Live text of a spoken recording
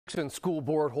Dixon School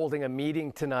Board holding a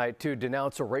meeting tonight to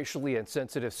denounce a racially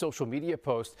insensitive social media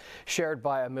post shared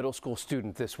by a middle school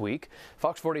student this week.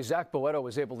 Fox 40's Zach Boetto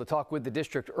was able to talk with the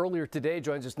district earlier today,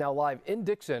 joins us now live in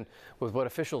Dixon with what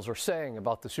officials are saying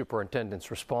about the superintendent's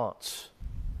response.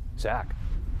 Zach.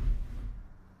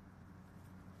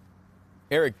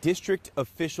 Eric, district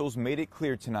officials made it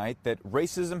clear tonight that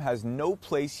racism has no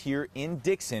place here in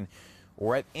Dixon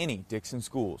or at any Dixon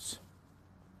schools.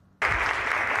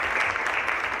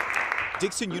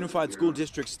 Dixon Unified School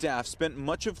District staff spent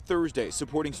much of Thursday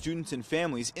supporting students and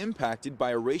families impacted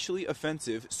by a racially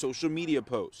offensive social media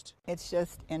post. It's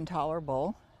just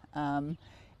intolerable.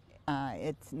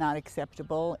 It's not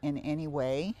acceptable in any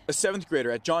way. A 7th grader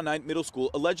at John Knight Middle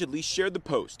School allegedly shared the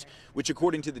post, which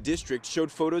according to the district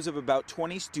showed photos of about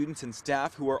 20 students and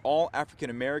staff who are all African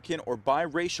American or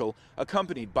biracial,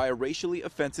 accompanied by a racially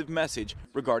offensive message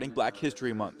regarding Black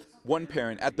History Month. One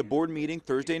parent at the board meeting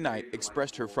Thursday night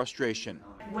expressed her frustration.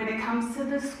 When it comes to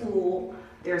the school,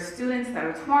 there are students that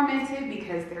are tormented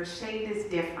because their shade is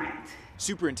different.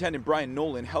 Superintendent Brian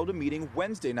Nolan held a meeting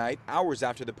Wednesday night, hours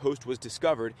after the post was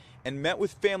discovered, and met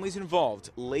with families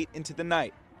involved late into the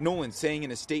night. Nolan saying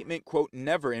in a statement, quote,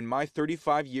 "Never in my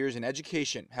 35 years in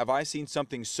education have I seen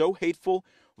something so hateful,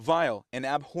 vile, and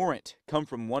abhorrent come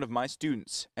from one of my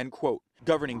students," end quote.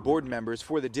 Governing board members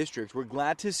for the district were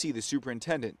glad to see the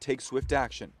superintendent take swift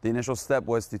action. The initial step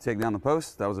was to take down the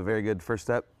post. That was a very good first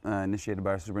step, initiated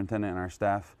by our superintendent and our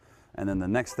staff. And then the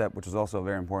next step, which is also a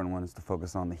very important one, is to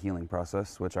focus on the healing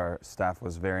process, which our staff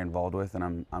was very involved with.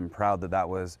 And I'm proud that that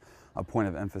was a point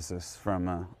of emphasis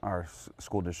from our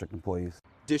school district employees.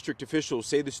 District officials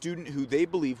say the student who they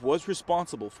believe was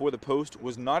responsible for the post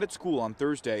was not at school on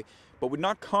Thursday, but would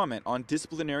not comment on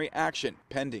disciplinary action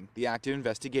pending the active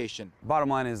investigation. Bottom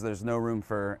line is there's no room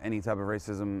for any type of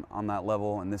racism on that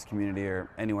level in this community or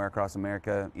anywhere across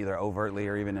America, either overtly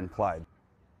or even implied.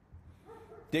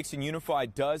 Dixon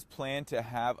Unified does plan to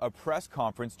have a press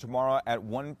conference tomorrow at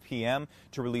 1 p.m.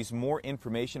 to release more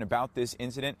information about this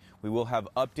incident. We will have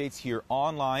updates here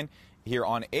online, here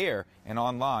on air, and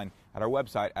online at our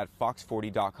website at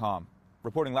fox40.com.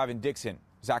 Reporting live in Dixon,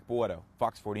 Zach Boetto,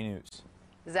 Fox 40 News.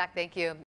 Zach, thank you.